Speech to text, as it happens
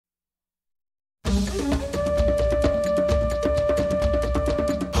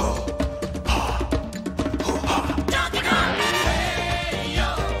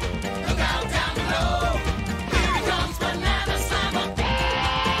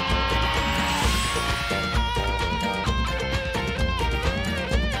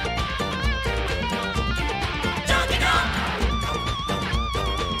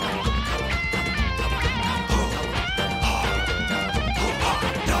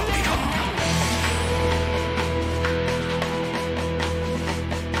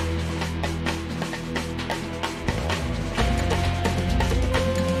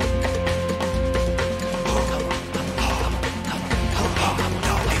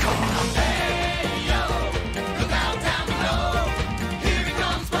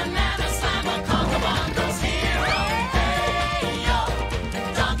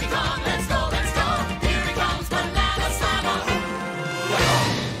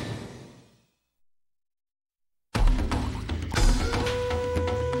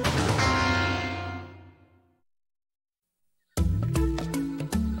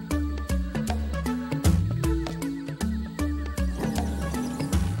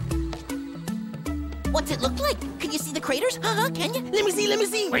What's it look like? Can you see the craters? Can you? Let me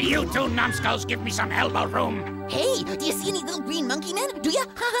see. Will you two numbskulls give me some elbow room? Hey, do you see any little green monkey men? Do ya?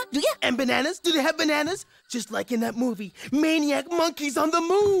 Do ya? And bananas? Do they have bananas? Just like in that movie, Maniac Monkeys on the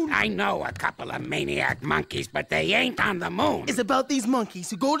Moon. I know a couple of maniac monkeys, but they ain't on the moon. It's about these monkeys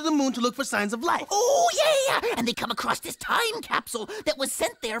who go to the moon to look for signs of life. Oh, yeah! And they come across this time capsule that was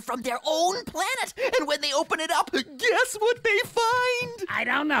sent there from their own planet. And when they open it up, guess what they find? I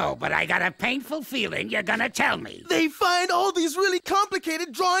don't know, but I got a painful feeling you're gonna tell me. They find all these really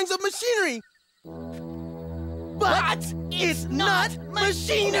complicated drawings of machinery. But it's not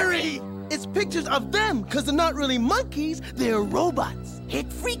machinery! It's pictures of them, because they're not really monkeys, they're robots.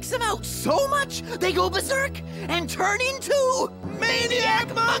 It freaks them out so much, they go berserk and turn into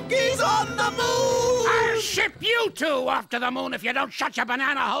Maniac Monkeys on the Moon! I'll ship you two off to the moon if you don't shut your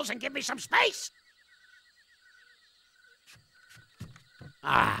banana holes and give me some space.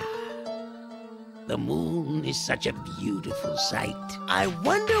 The moon is such a beautiful sight. I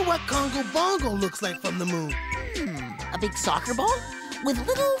wonder what Kongo Bongo looks like from the moon. a big soccer ball with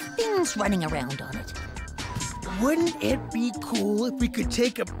little things running around on it. Wouldn't it be cool if we could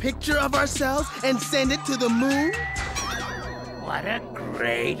take a picture of ourselves and send it to the moon? What a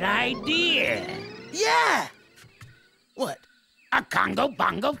great idea. Yeah! What? A Kongo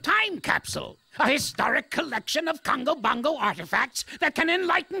Bongo time capsule. A historic collection of Kongo Bongo artifacts that can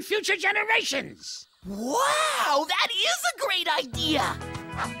enlighten future generations. Wow, that is a great idea!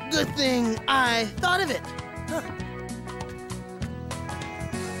 Good thing I thought of it. Huh.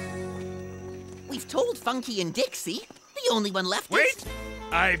 We've told Funky and Dixie. The only one left Wait!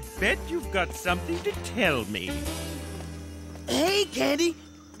 I bet you've got something to tell me. Hey, Candy.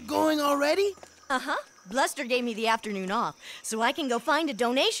 Going already? Uh-huh. Bluster gave me the afternoon off, so I can go find a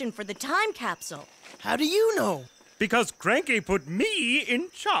donation for the time capsule. How do you know? Because Cranky put me in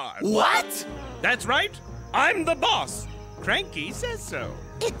charge. What? That's right. I'm the boss. Cranky says so.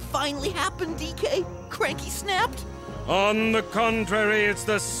 It finally happened, DK. Cranky snapped. On the contrary, it's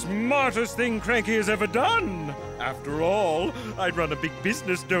the smartest thing Cranky has ever done. After all, I run a big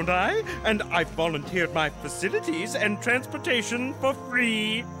business, don't I? And I volunteered my facilities and transportation for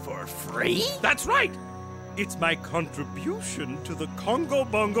free. For free? That's right. It's my contribution to the Kongo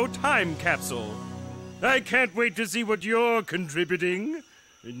Bongo time capsule. I can't wait to see what you're contributing.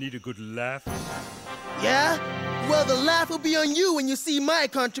 I need a good laugh. Yeah? Well, the laugh will be on you when you see my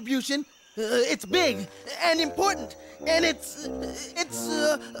contribution. It's big and important, and it's.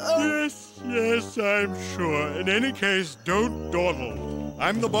 Yes, I'm sure. In any case, don't dawdle.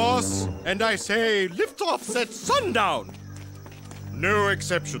 I'm the boss, and I say liftoffs at sundown. No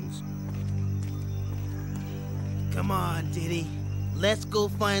exceptions. Come on, Diddy. Let's go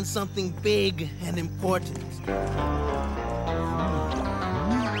find something big and important.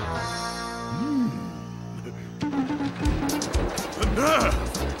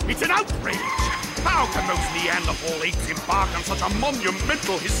 It's an outrage! How can those Neanderthal apes embark on such a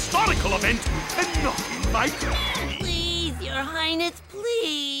monumental historical event and not invite me? Please, Your Highness,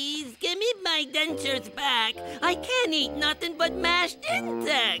 please. Give me my dentures back. I can't eat nothing but mashed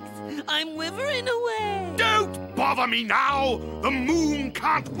insects. I'm withering away. Don't bother me now! The moon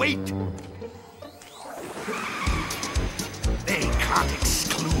can't wait! They can't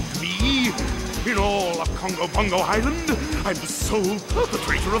exclude me! In all of Kongo Bongo Island, I'm the sole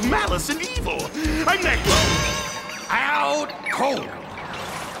perpetrator of malice and evil. I'm next. Out cold.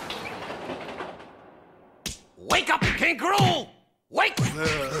 Wake up, Kangaroo! Wake!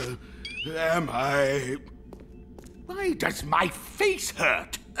 Am I... Why does my face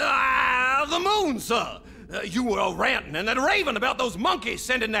hurt? The moon, sir. You were ranting and raving about those monkeys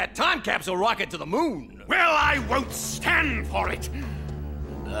sending that time capsule rocket to the moon. Well, I won't stand for it.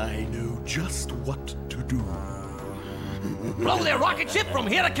 I know just what to do. Blow their rocket ship from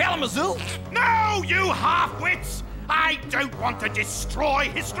here to Kalamazoo? No, you half-wits! I don't want to destroy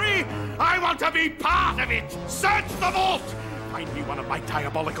history. I want to be part of it. Search the vault. Find me one of my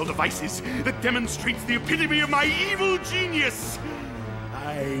diabolical devices that demonstrates the epitome of my evil genius.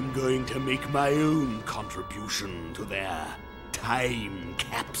 I'm going to make my own contribution to their time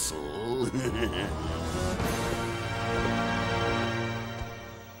capsule.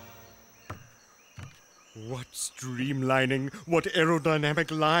 What streamlining, what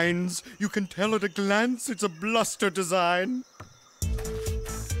aerodynamic lines. You can tell at a glance it's a Bluster design.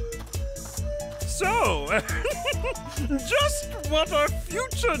 So, just what are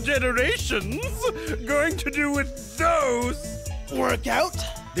future generations going to do with those? Workout?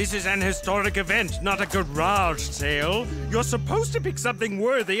 This is an historic event, not a garage sale. You're supposed to pick something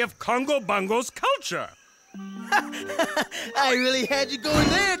worthy of Kongo Bongo's culture. I really had you going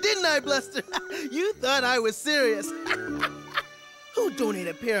there, didn't I, Bluster? You thought I was serious. Who donated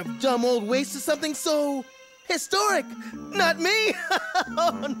a pair of dumb old weights to something so historic? Not me.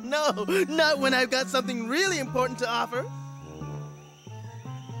 Oh, no. Not when I've got something really important to offer.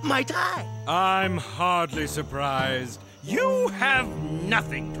 My tie. I'm hardly surprised. You have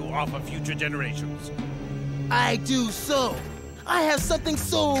nothing to offer future generations. I do so. I have something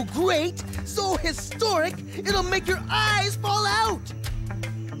so great, so historic, it'll make your eyes fall out.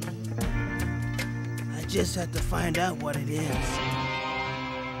 I just have to find out what it is.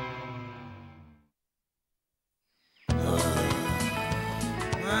 Well,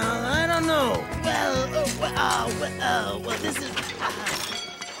 I don't know. Well, this is...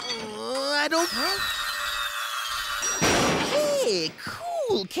 I don't... Hey,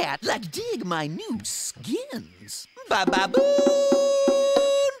 cool cat. Like, dig my new skins. Baboon!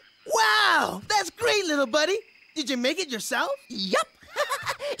 Wow! That's great, little buddy. Did you make it yourself? Yup.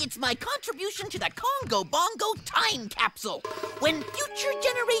 It's my contribution to the Kongo Bongo time capsule. When future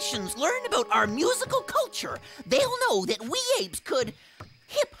generations learn about our musical culture, they'll know that we apes could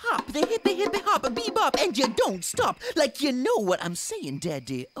hip-hop, the hippy-hippy-hop, bebop, and you don't stop. Like, you know what I'm saying,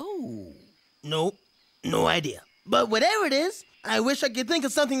 Daddy. Oh. Nope. No idea. But whatever it is, I wish I could think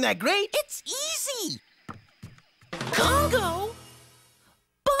of something that great. It's easy. Kongo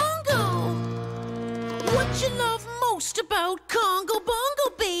Bongo. What you love most about Kongo Bongo,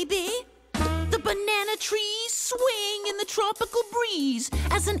 baby? The banana trees swing in the tropical breeze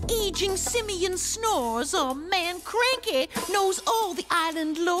as an aging simian snores. Oh man, Cranky knows all the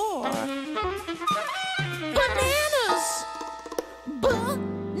island lore. Bananas!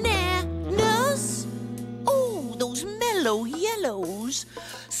 Bananas! Oh, those mellow yellows.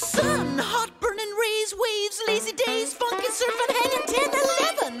 Sun, hot burning rays, waves, lazy days, funky surfing, hanging 10,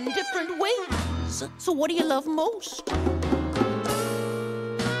 11 different ways. So what do you love most?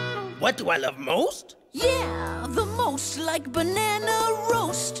 What do I love most? Yeah, the most, like banana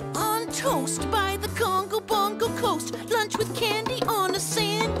roast on toast by the Kongo Bongo coast. Lunch with candy on a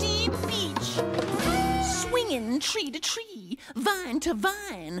sandy beach. Swinging tree to tree, vine to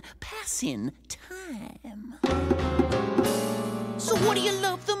vine, passing time. So what do you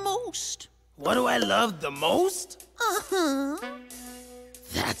love the most? What do I love the most? Uh-huh.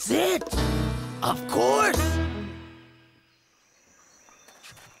 That's it. Of course.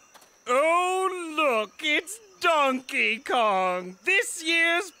 Oh, look, it's Donkey Kong, this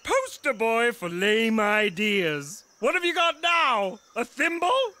year's poster boy for lame ideas. What have you got now? A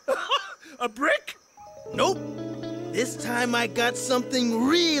thimble? A brick? Nope. This time I got something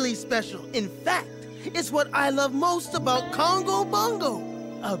really special. In fact, it's what I love most about Kongo Bongo.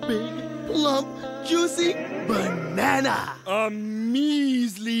 A big, plump, juicy banana. A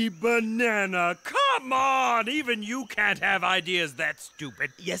measly banana. Come on, even you can't have ideas that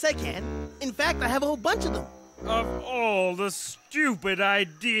stupid. Yes, I can. In fact, I have a whole bunch of them. Of all the stupid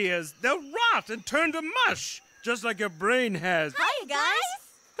ideas, they'll rot and turn to mush, just like your brain has. Hiya, guys.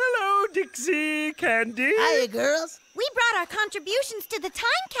 Hello, Dixie, Candy. Hiya, girls. We brought our contributions to the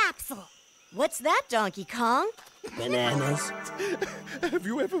time capsule. What's that, Donkey Kong? Bananas. Have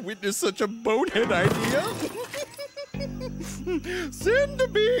you ever witnessed such a bonehead idea? Send a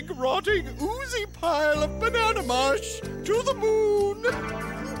big, rotting, oozy pile of banana mush to the moon.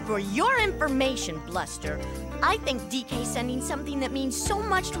 For your information, Bluster, I think DK sending something that means so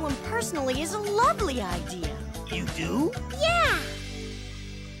much to him personally is a lovely idea. You do? Yeah.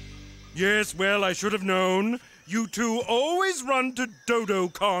 Yes, well, I should have known. You two always run to Dodo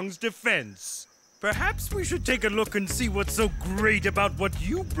Kong's defense. Perhaps we should take a look and see what's so great about what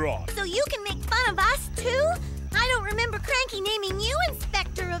you brought. So you can make fun of us, too? I don't remember Cranky naming you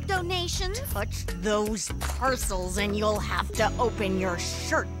Inspector of Donations. Touch those parcels and you'll have to open your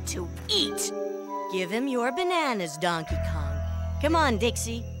shirt to eat. Give him your bananas, Donkey Kong. Come on,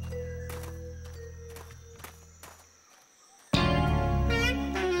 Dixie.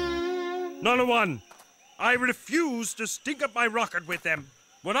 None of one. I refuse to stink up my rocket with them.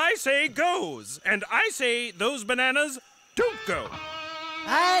 What I say goes, and I say those bananas don't go.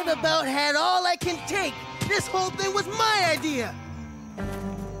 I've about had all I can take. This whole thing was my idea.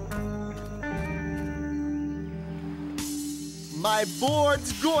 My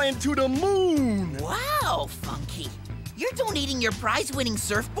board's going to the moon. Wow, Funky. You're donating your prize-winning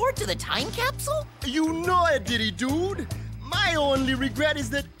surfboard to the time capsule? You know it, Diddy Dude. My only regret is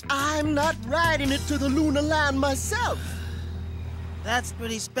that I'm not riding it to the lunar land myself. That's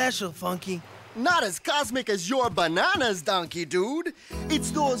pretty special, Funky. Not as cosmic as your bananas, Donkey Dude.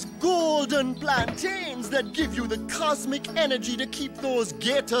 It's those golden plantains that give you the cosmic energy to keep those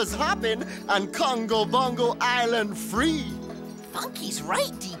gators hopping on Kongo Bongo Island free. Funky's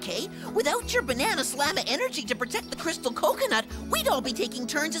right, DK. Without your banana slam of energy to protect the crystal coconut, we'd all be taking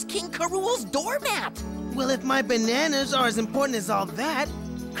turns as King Karul's doormat. Well, if my bananas are as important as all that,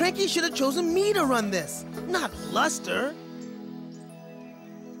 Cranky should have chosen me to run this, not Bluster.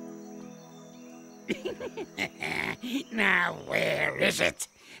 Now, where is it?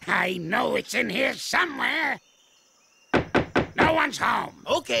 I know it's in here somewhere. No one's home.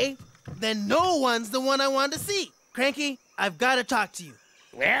 Okay, then no one's the one I wanted to see. Cranky, I've got to talk to you.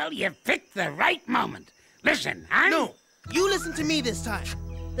 Well, you picked the right moment. Listen, No, you listen to me this time.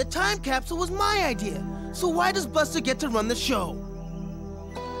 The time capsule was my idea, so why does Bluster get to run the show?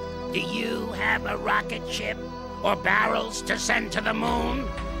 Do you have a rocket ship or barrels to send to the moon?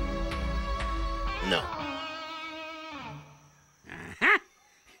 No. Uh-huh.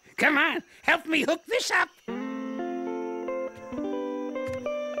 Come on, help me hook this up.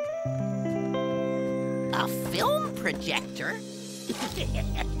 A film projector?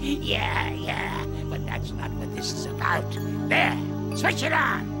 Yeah, but that's not what this is about. There, switch it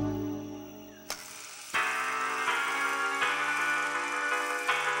on.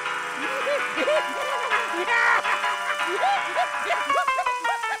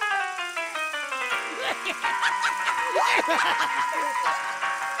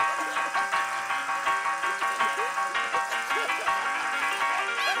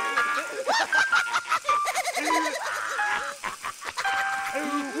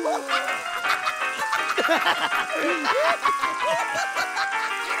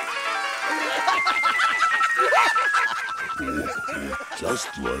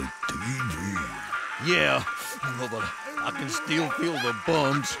 Just like TV. Yeah, but I can still feel the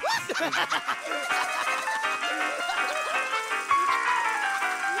bumps.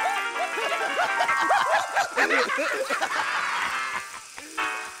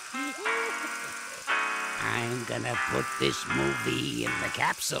 I'm gonna put this movie in the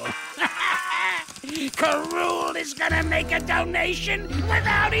capsule. Karul is gonna make a donation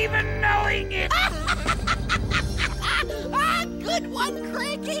without even knowing it. Good one,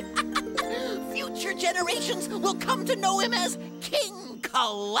 Cranky. Future generations will come to know him as King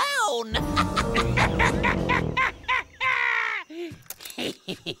Clown.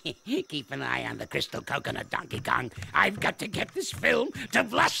 Keep an eye on the crystal coconut, Donkey Kong. I've got to get this film to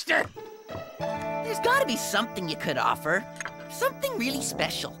Bluster. There's gotta be something you could offer. Something really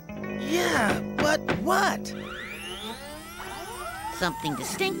special. Yeah, but what? Something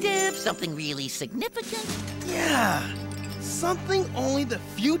distinctive, something really significant. Yeah, something only the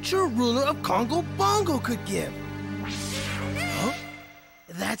future ruler of Kongo Bongo could give. Huh?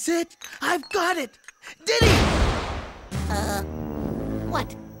 That's it. I've got it. Diddy!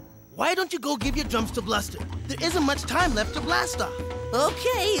 What? Why don't you go give your drums to Bluster? There isn't much time left to blast off.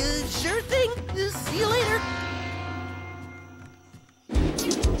 Okay, sure thing. See you later.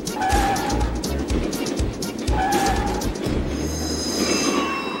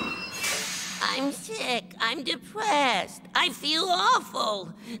 I'm sick. I'm depressed. I feel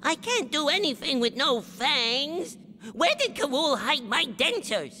awful. I can't do anything with no fangs. Where did Karul hide my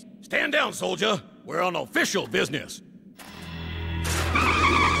dentures? Stand down, soldier. We're on official business.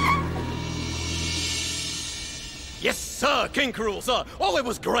 Yes, sir, King Karul, sir. Oh, it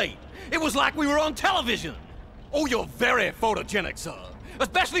was great. It was like we were on television. Oh, you're very photogenic, sir.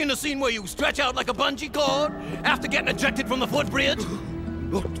 Especially in the scene where you stretch out like a bungee cord after getting ejected from the footbridge.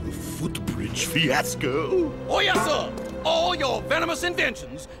 Not the footbridge fiasco. Oh, yes, sir. All your venomous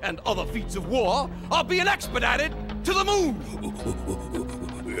inventions and other feats of war are being expedited to the moon.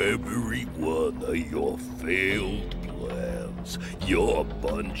 Every one of your failed plans, your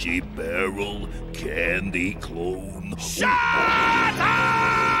bungee barrel candy clone. Shut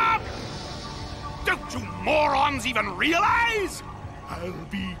up! Don't you morons even realize? I'll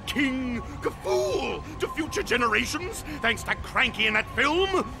be King Kaffool to future generations thanks to Cranky in that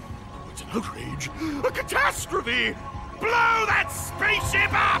film. It's an outrage, a catastrophe. Blow that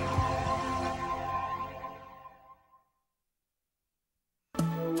spaceship up!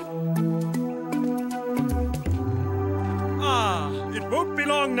 It won't be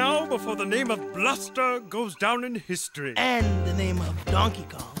long now before the name of Bluster goes down in history. And the name of Donkey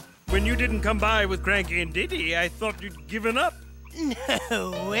Kong. When you didn't come by with Cranky and Diddy, I thought you'd given up.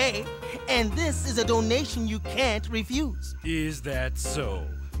 No way. And this is a donation you can't refuse. Is that so?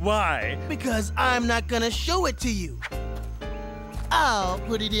 Why? Because I'm not gonna show it to you. I'll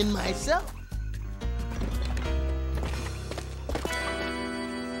put it in myself.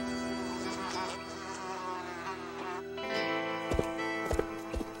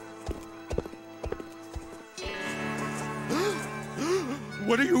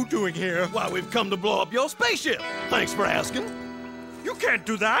 What are you doing here? Why, we've come to blow up your spaceship. Thanks for asking. You can't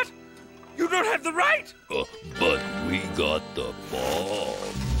do that. You don't have the right. But we got the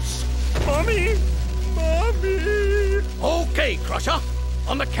bombs. Mommy! Mommy! Okay, Crusher.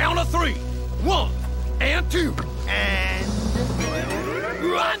 On the count of 3. 1 and 2. And...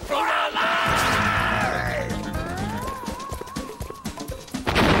 Run for our lives!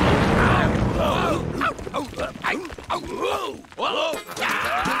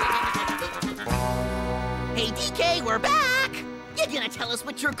 Hey, DK, we're back! You gonna tell us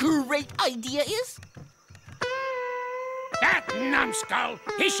what your great idea is? That numbskull!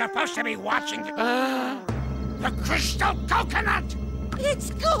 He's supposed to be watching the crystal coconut!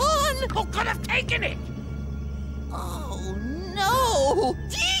 It's gone! Who could have taken it? Oh, no!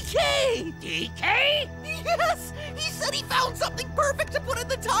 DK! DK? Yes! He said he found something perfect to put in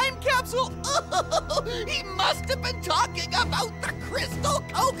the time capsule! Oh, he must have been talking about the crystal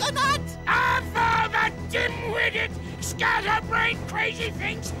coconut! Of all the dim-witted, scatterbrained crazy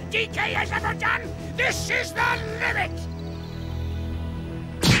things DK has ever done, this is the limit!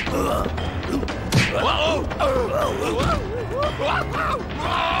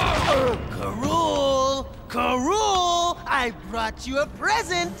 Karul, I brought you a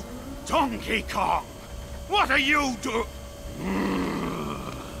present. Donkey Kong! What are you doing?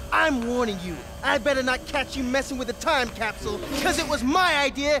 I'm warning you. I better not catch you messing with the time capsule, because it was my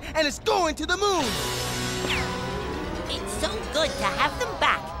idea and it's going to the moon. It's so good to have them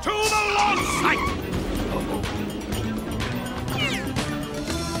back. To the launch site!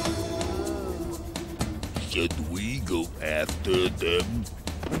 Should we go after them?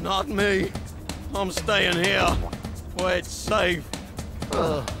 Not me. I'm staying here, where it's safe.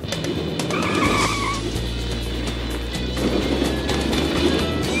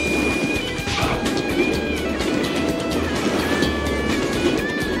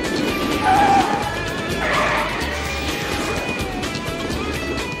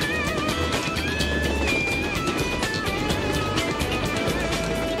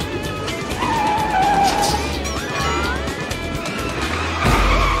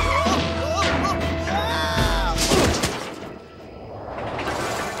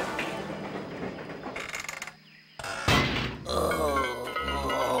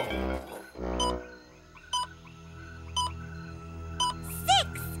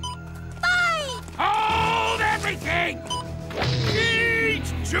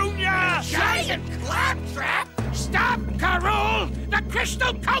 Giant claptrap! Stop, Karul! The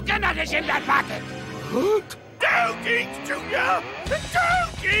crystal coconut is in that bucket! Don't eat, Junior!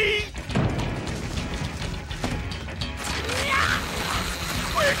 Don't eat!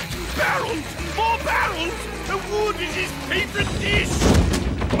 Quick! Barrels! More barrels! The wood is his favorite dish!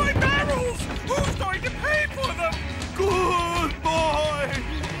 My barrels! Who's going to pay for them? Good boy!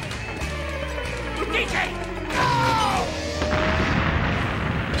 DK! No!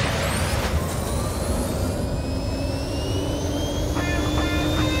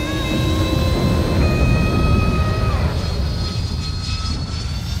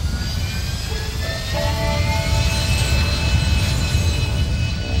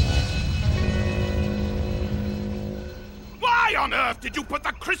 Why on earth did you put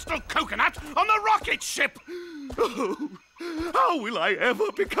the crystal coconut on the rocket ship? Oh, how will I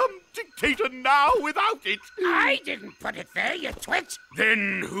ever become dictator now without it? I didn't put it there, you twit!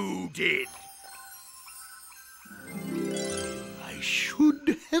 Then who did? I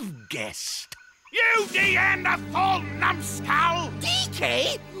should have guessed. You Neanderthal numbskull!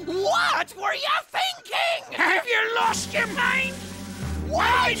 DK, what were you thinking? Have you lost your mind?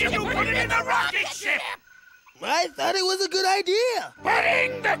 Why did you put it in the rocket ship? I thought it was a good idea.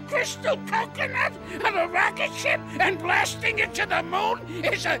 Putting the crystal coconut on a rocket ship and blasting it to the moon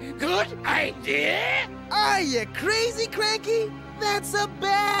is a good idea? Are you crazy, Cranky? That's a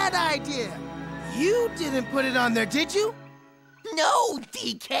bad idea. You didn't put it on there, did you? No,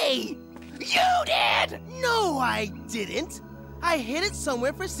 DK. You did! No, I didn't. I hid it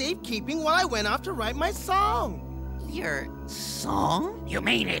somewhere for safekeeping while I went off to write my song. Your song? You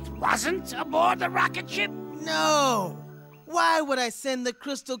mean it wasn't aboard the rocket ship? No. Why would I send the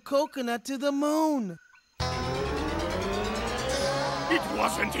crystal coconut to the moon? It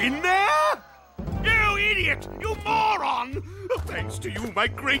wasn't in there? You idiot! You moron! Thanks to you, my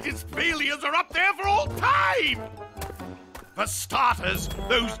greatest failures are up there for all time! For starters,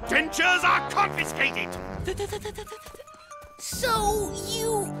 those dentures are confiscated! So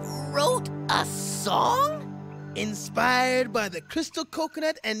you wrote a song? Inspired by the crystal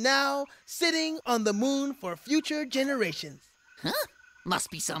coconut and now sitting on the moon for future generations. Huh? Must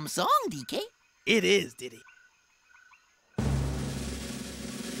be some song, DK. It is, Diddy.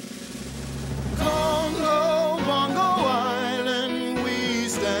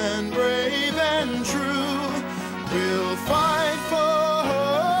 and true. We'll fight for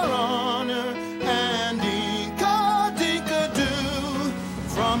her honor and dinka-dinka-doo.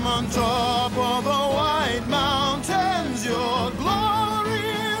 From on top of the white mountains, your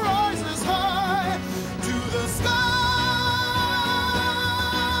glory rises high to the sky.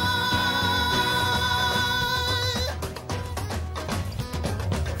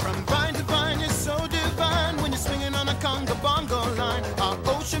 From vine to vine, you're so divine when you're swinging on a Kongo Bongo line. Our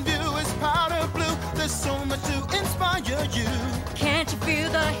ocean view is powder blue. There's so much to inspire you. Can't you feel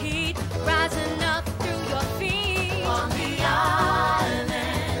the heat rising up through your feet? On the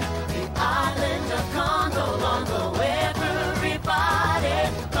island of Kongo Bongo, everybody,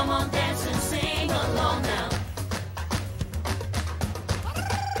 come on, dance and sing along now.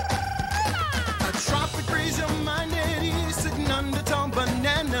 A tropic breeze, your mind at ease, sitting under tall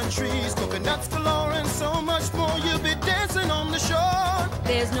banana trees, coconuts galore and so much more. You'll be dancing on the shore.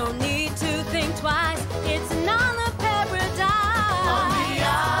 There's no need to think twice. It's another paradise. On the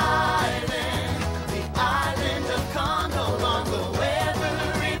island of Kongo Bongo,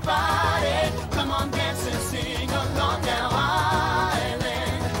 everybody, come on, dance and sing along now.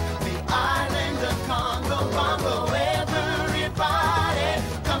 The island of Kongo Bongo, everybody,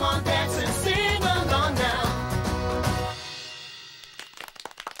 come on, dance and sing along now.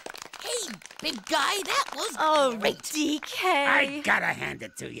 Hey, big guy, that was great. DK. I gotta hand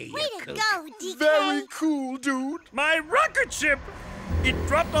it to you, Way you to kook. go, DK. Very cool, dude. My rocket ship! It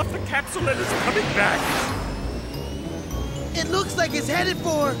dropped off the capsule and is coming back. It looks like it's headed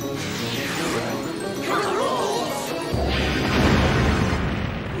for...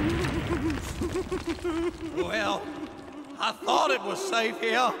 Well, I thought it was safe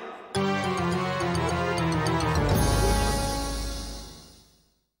here.